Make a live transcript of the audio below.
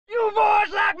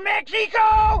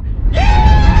Mexico!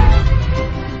 Yeah!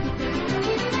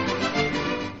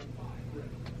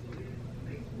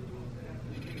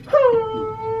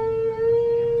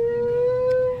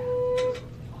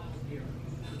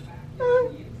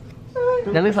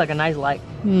 That looks like a nice light.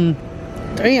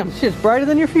 Damn, shit's brighter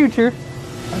than your future.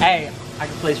 Hey, I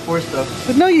can play sports though.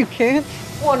 But no, you can't.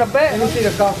 Wanna bet? Let me see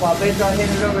the golf ball. Based on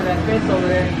hitting it over that fence over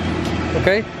there.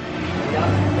 Okay.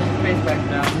 Yeah, face back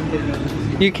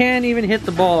down. You can't even hit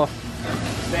the ball.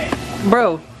 Bet.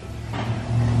 Bro.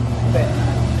 Bet.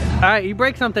 Alright, you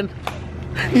break something.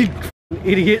 You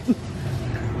idiot.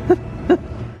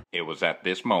 It was at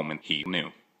this moment he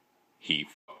knew. He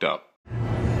fucked up.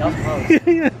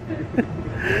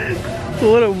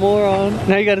 What a moron.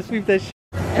 Now you gotta sweep that shit.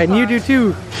 And you do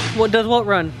too. What does what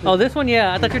run? Oh, this one?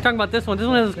 Yeah, I thought you were talking about this one. This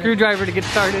one has a screwdriver to get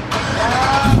started.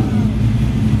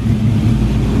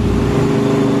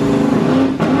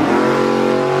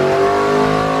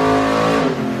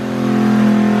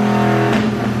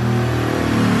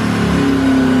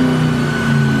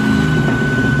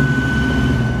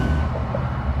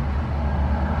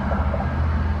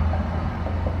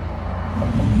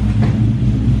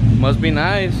 Must be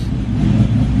nice.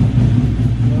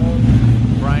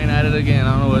 Brian at it again.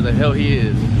 I don't know where the hell he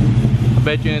is. I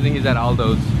bet you anything he's at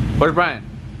Aldo's. Where's Brian?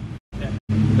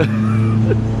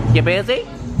 You busy?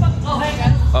 Oh, hey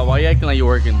guys. Oh, why are you acting like you're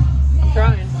working? I'm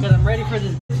trying, because I'm ready for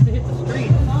this bitch to hit the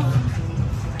street.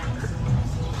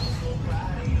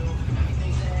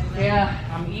 Yeah,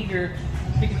 I'm eager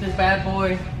to get this bad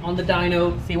boy on the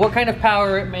dyno, see what kind of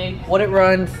power it makes, what it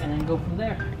runs, and then go from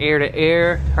there. Air to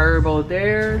air, turbo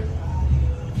there.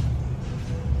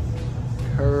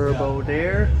 Turbo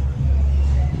there.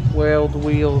 Weld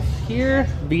wheels here.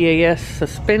 VAS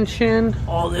suspension.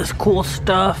 All this cool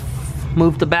stuff.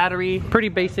 Move the battery. Pretty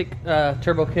basic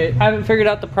turbo kit. Haven't figured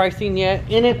out the pricing yet.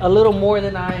 In it, a little more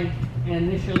than I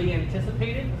initially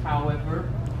anticipated. However,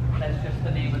 that's just the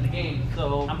name of the game.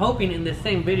 So I'm hoping in this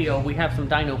same video we have some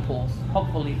dyno pulls.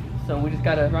 Hopefully. So we just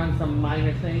gotta run some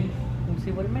minor things and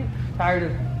see what it makes. Tired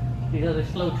of these other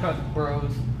slow truck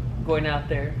bros going out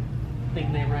there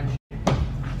thinking they run shit.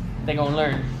 They gonna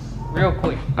learn real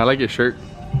quick. I like your shirt.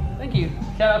 Thank you.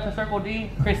 Shout out to Circle D,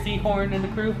 Chris Seahorn and the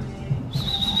crew.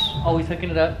 Always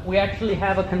hooking it up. We actually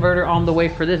have a converter on the way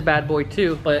for this bad boy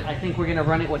too, but I think we're gonna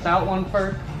run it without one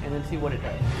first and then see what it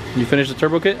does. You finished the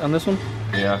turbo kit on this one?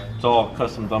 Yeah, it's all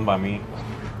custom done by me.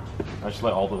 I just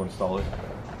let Aldo install it.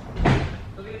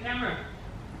 Look at the camera.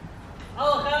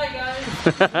 Oh, hi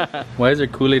guys. Why is there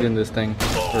Kool-Aid in this thing?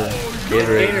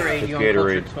 Gatorade. You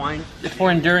Gatorade. Twine. It's for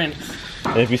endurance.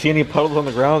 And if you see any puddles on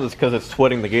the ground, it's because it's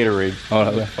sweating the Gatorade. Oh,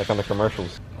 okay. Like on the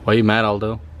commercials. Why are you mad,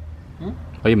 Aldo? Why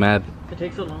are you mad? It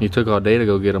takes so long. You took all day to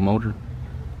go get a motor.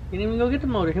 He didn't even go get the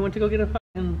motor. He went to go get a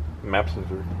fucking Map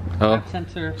sensor. Oh, map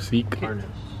sensor seek.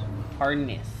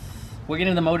 harness. We're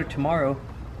getting the motor tomorrow.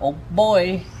 Oh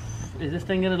boy. Is this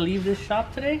thing gonna leave this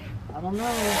shop today? I don't know.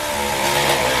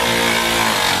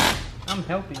 I'm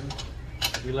helping.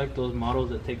 We like those models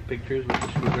that take pictures with the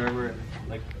screwdriver and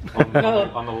like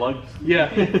On the lugs? yeah.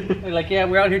 They're like, yeah,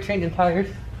 we're out here changing tires.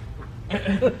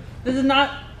 This is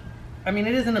not, I mean,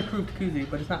 it is an approved koozie,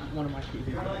 but it's not one of my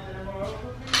koozies.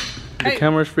 The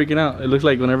camera's freaking out. It looks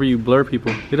like whenever you blur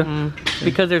people. You know?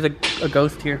 Because there's a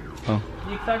ghost here. Oh.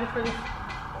 You excited for this?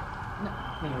 No.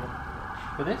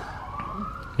 For this?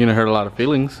 You know, hurt a lot of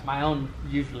feelings. My own,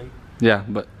 usually. Yeah,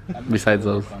 but besides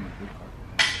those.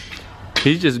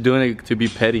 He's just doing it to be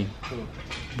petty.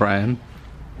 Brian.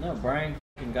 No, Brian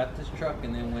got this truck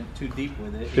and then went too deep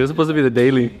with it. It was supposed to be the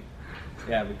daily.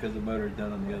 Yeah, because the motor is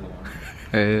done on the other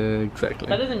one. Exactly.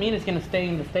 That doesn't mean it's going to stay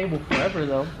in the stable forever,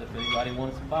 though. If anybody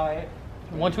wants to buy it.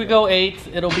 Once we go 8,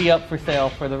 it'll be up for sale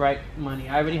for the right money.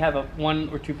 I already have 1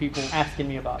 or 2 people asking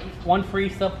me about it. 1 free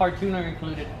subpart tuner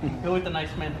included. Go with the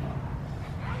nice man.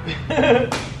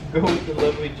 Go with the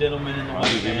lovely gentleman in the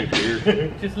white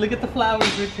van. Just look at the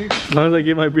flowers, Richard. As long as I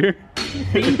get my beer.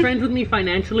 Being friends with me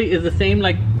financially is the same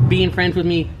like being friends with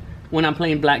me when I'm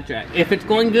playing blackjack. If it's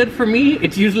going good for me,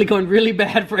 it's usually going really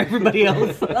bad for everybody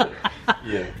else.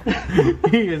 Yeah.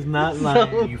 He is not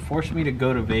lying. You forced me to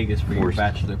go to Vegas for your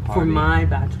bachelor party. For my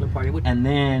bachelor party. And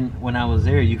then when I was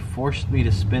there, you forced me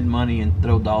to spend money and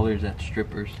throw dollars at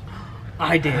strippers.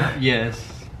 I did.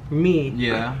 Yes. Me.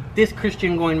 Yeah. This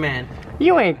Christian going man.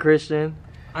 You ain't Christian.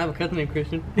 I have a cousin named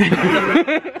Christian.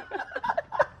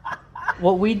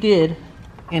 What we did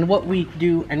and what we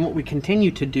do and what we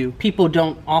continue to do, people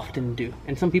don't often do.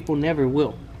 And some people never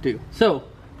will do. So,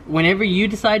 whenever you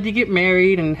decide to get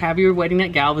married and have your wedding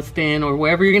at Galveston or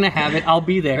wherever you're going to have it, I'll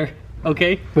be there.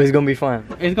 Okay. But it's gonna be fun.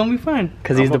 It's gonna be fun.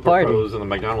 Cause he's the party. It was in the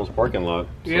McDonald's parking lot.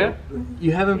 So. Yeah.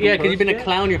 You haven't Yeah, because you've been a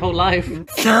clown your whole life. Oh,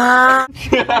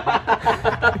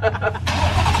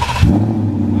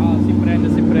 si prende,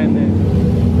 si prende.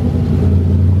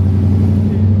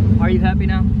 Are you happy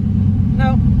now?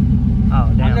 No, Oh,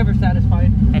 damn. I'm never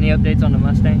satisfied. Any updates on the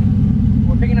Mustang?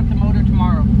 We're picking up the motor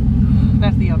tomorrow.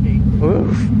 That's the update.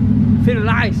 Oof. Feel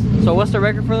nice. So what's the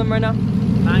record for them right now?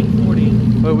 940.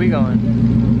 Where are we going?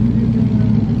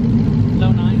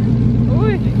 Low 9.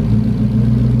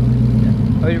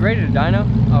 Are you ready to dyno?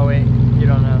 Oh wait, you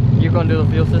don't know. You're gonna do the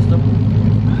fuel system?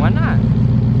 Why not?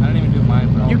 I don't even do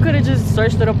mine, bro. You could have just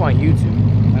searched it up on YouTube.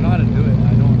 I know how to do it.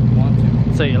 I don't want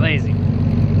to. So you're lazy.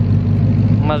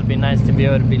 Must be nice to be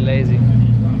able to be lazy.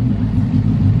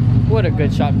 What a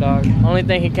good shop dog. Only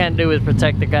thing he can't do is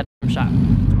protect the goddamn shop.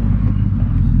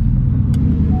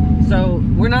 So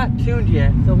we're not tuned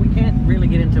yet, so we can't really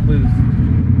get into boost.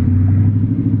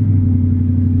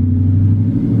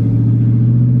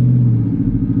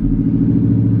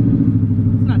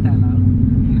 It's not that loud.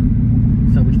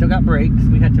 So we still got brakes.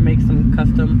 We had to make some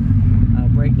custom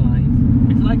brake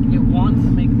lines. It's like it wants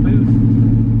to make boost,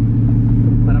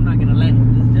 but I'm not gonna let it.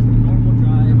 It's just a normal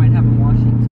dry. I might have to wash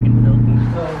it. It's filthy.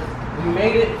 So we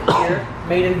made it here.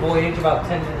 Maiden voyage about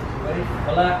 10 minutes. Ready?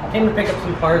 Hola. I came to pick up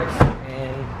some parts.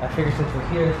 I figured since we're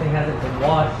here, this thing hasn't been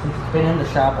washed since it's been in the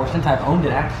shop, or since I've owned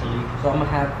it actually. So I'm gonna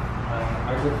have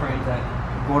our good friends at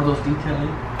Gordo's Detailing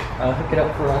hook it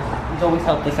up for us. He's always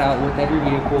helped us out with every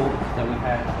vehicle that we've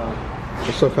had. So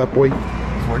What's up, fat boy?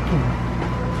 it's working.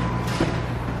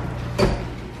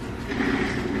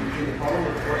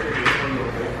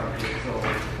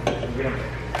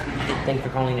 Thank you for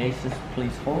calling Aces,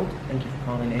 please hold. Thank you for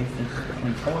calling Aces,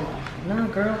 please hold. No,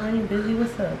 girl, I ain't busy.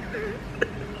 What's up?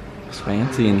 It's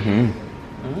fancy in here.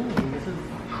 This is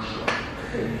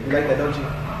You like that, don't you?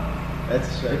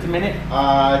 That's it's a minute.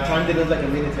 Time did it like a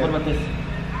minute. What about this?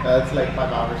 It's like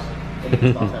 5 hours. And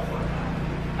it stops at 4.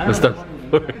 I The don't stuff.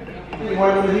 know. You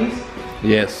want one of these? It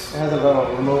Yes. has a little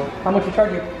remote. How much you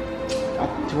charge you?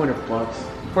 $200.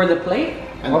 For the plate?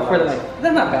 And Or the for the lights. lights?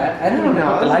 That's not bad. I didn't know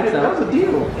how the lights that out. was a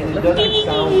deal. And it doesn't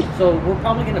sound. So we're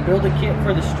probably gonna build a kit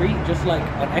for the street, just like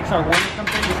an XR1 or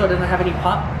something, just so it doesn't have any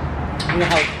pop. You know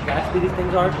how raspy these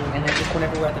things are, and then just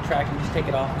whenever we're at the track, you just take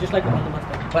it off, just like on the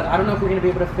Mustang. But I don't know if we're gonna be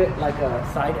able to fit like a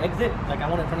side exit. Like I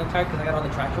want it from the tire because I got all the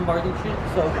traction bars and shit.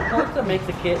 So Corsa makes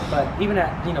a kit, but even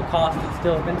at cost, it's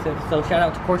still expensive. So shout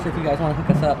out to Corsa if you guys want to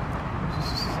hook us up.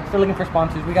 Still looking for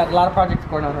sponsors. We got a lot of projects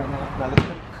going on right now.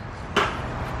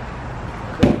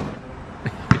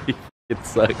 It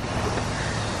sucks.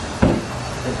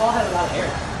 This ball has a lot of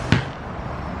air.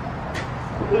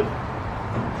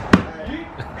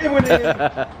 It went in.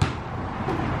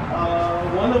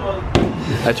 One of them.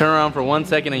 I turn around for 1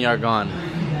 second and you're gone.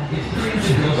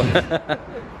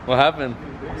 What happened?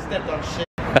 Stepped on shit.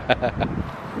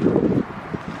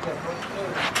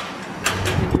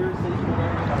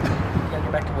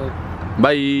 Get back to work.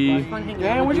 Bye.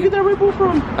 Yeah, where'd you get that Red Bull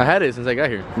from? I had it since I got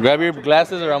here. Grab your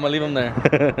glasses or I'm gonna leave them there.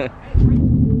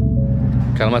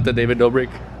 Calmate, David Dobrik.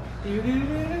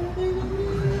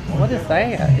 What is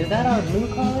that? Is that our blue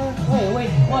color? Wait,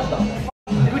 what the f?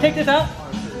 Did we take this out?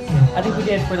 I think we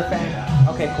did for the fan.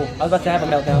 Okay, cool. I was about to have a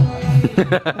meltdown.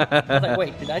 I was like,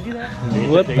 wait, did I do that?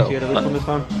 What Did the you get this one this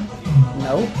time?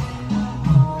 No.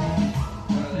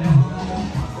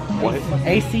 What?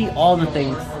 AC, all the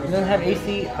things. If it doesn't have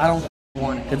AC, I don't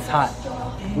want it. It's hot.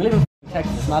 We live in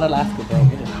Texas, not Alaska, bro.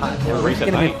 It is hot. It's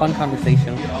gonna be a fun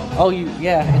conversation. Oh,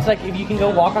 yeah. It's like if you can go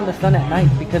walk on the sun at night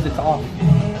because it's off.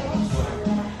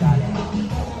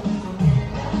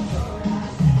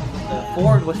 The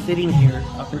Ford was sitting here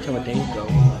up until a day ago,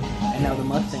 and now the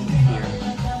Mustang is here.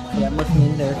 So that must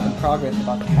mean there's some progress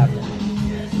about to happen.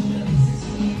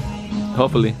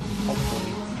 Hopefully.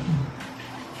 Hopefully.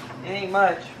 It ain't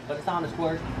much, but it's honest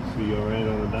work. So you alright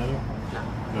on the dyno?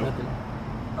 No. Nothing.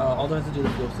 All there is to do the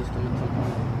fuel system at some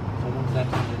point. So once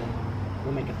that's done,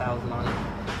 we'll make 1,000 on it.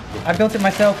 I built it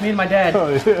myself, me and my dad. Oh,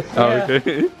 yeah. Oh,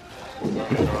 okay.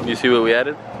 You see what we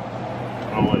added?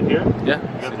 Oh, what, here? Yeah.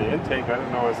 You got the intake. I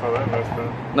didn't know I saw that last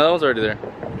time. No, that was already there.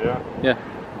 Yeah. Yeah.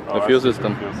 Oh, The I fuel see the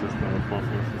system. Fuel system. The full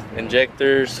fuel system.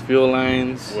 Injectors, fuel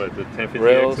lines, What, the 1050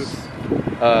 rails, X's?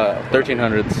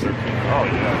 1300s. Oh,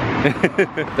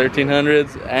 yeah.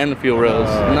 1300s and fuel rails.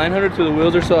 900 to the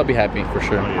wheels or so, I'll be happy for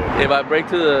sure. Oh, yeah. If I break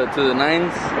to the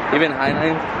 9s, even high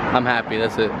 9s, I'm happy.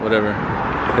 That's it. Whatever.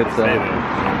 It's Stay there.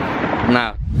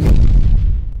 nah.